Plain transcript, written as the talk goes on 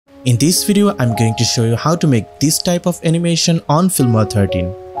In this video, I'm going to show you how to make this type of animation on Filmora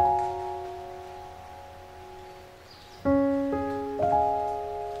 13.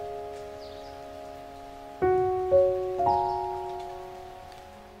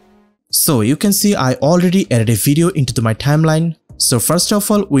 So you can see I already added a video into my timeline. So first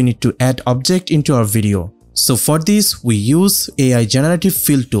of all, we need to add object into our video. So for this, we use AI generative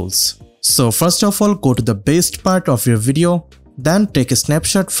fill tools. So first of all, go to the best part of your video, then take a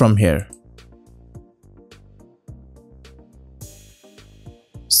snapshot from here.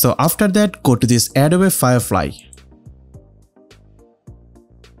 So after that, go to this Adobe Firefly.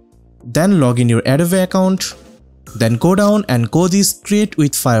 Then log in your Adobe account. Then go down and go this Create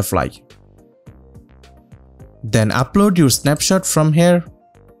with Firefly. Then upload your snapshot from here.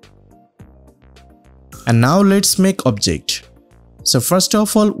 And now let's make object. So first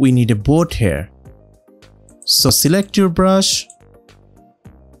of all, we need a boat here. So select your brush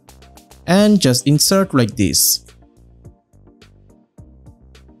and just insert like this.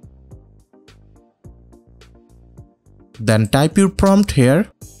 Then type your prompt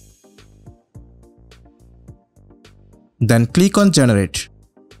here. Then click on generate.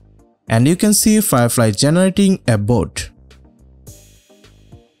 And you can see Firefly generating a boat.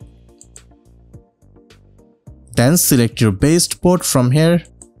 Then select your best boat from here.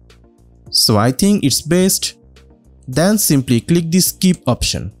 So I think it's best. Then simply click the skip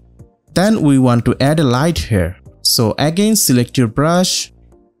option. Then we want to add a light here. So again select your brush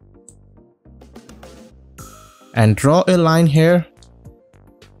and draw a line here.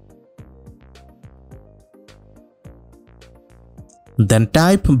 Then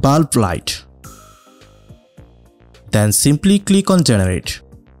type bulb light. Then simply click on generate.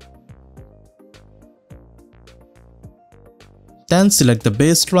 Then select the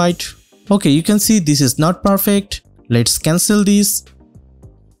best light. Okay, you can see this is not perfect. Let's cancel this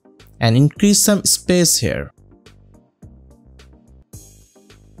and increase some space here.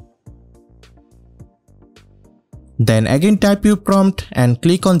 Then again type your prompt and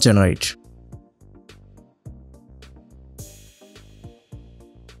click on generate.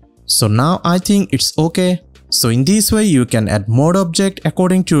 So now I think it's okay. So in this way you can add more object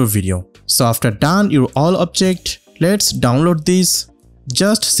according to your video. So after done your all object, let's download this.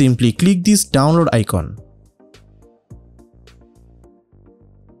 Just simply click this download icon.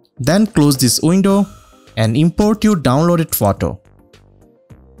 Then close this window and import your downloaded photo.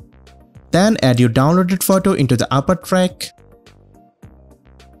 Then add your downloaded photo into the upper track.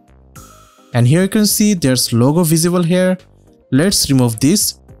 And here you can see there's logo visible here. Let's remove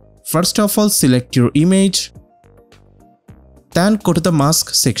this. First of all, select your image. Then go to the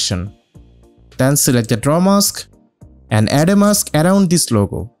mask section. Then select the draw mask and add a mask around this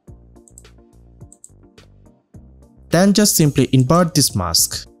logo. Then just simply invert this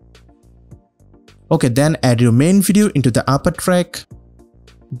mask. Okay, then add your main video into the upper track.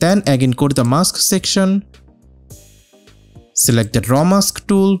 Then again go to the mask section. Select the draw mask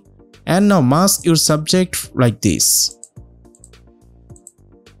tool and now mask your subject like this.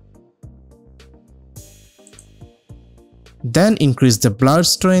 Then increase the blur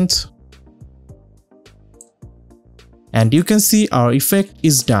strength. And you can see our effect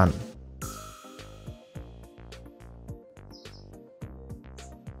is done.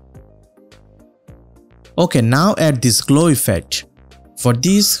 Okay, now add this glow effect. For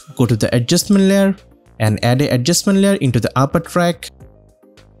this, go to the adjustment layer and add an adjustment layer into the upper track.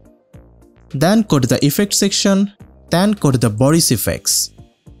 Then go to the effect section. Then go to the bodies effects.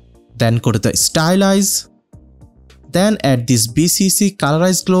 Then go to the stylize. Then add this BCC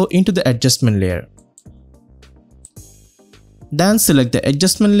colorize glow into the adjustment layer. Then select the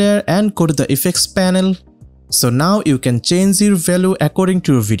adjustment layer and go to the effects panel. So now you can change your value according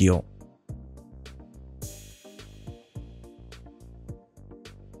to your video.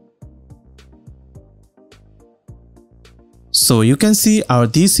 So you can see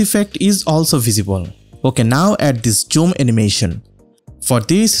this effect is also visible. Okay, now add this zoom animation. For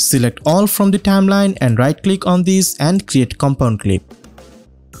this, select all from the timeline and right click on this and create compound clip.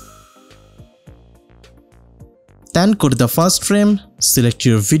 Then go to the first frame, select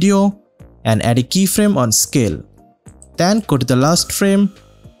your video and add a keyframe on scale. Then go to the last frame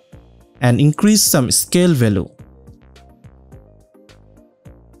and increase some scale value.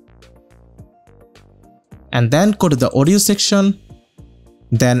 And then go to the audio section.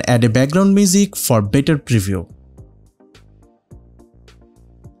 Then add a background music for better preview.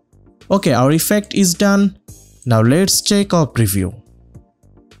 Okay, our effect is done. Now let's check our preview.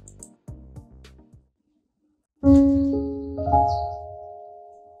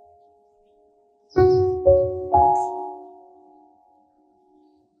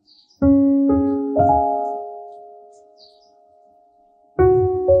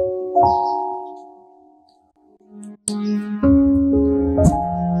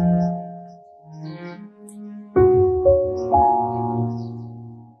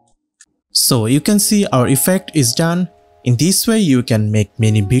 So you can see our effect is done. In this way you can make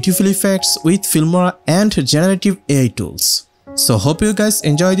many beautiful effects with Filmora and generative AI tools. So hope you guys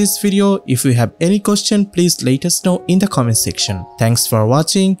enjoy this video. If you have any question, please let us know in the comment section. Thanks for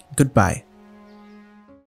watching. Goodbye.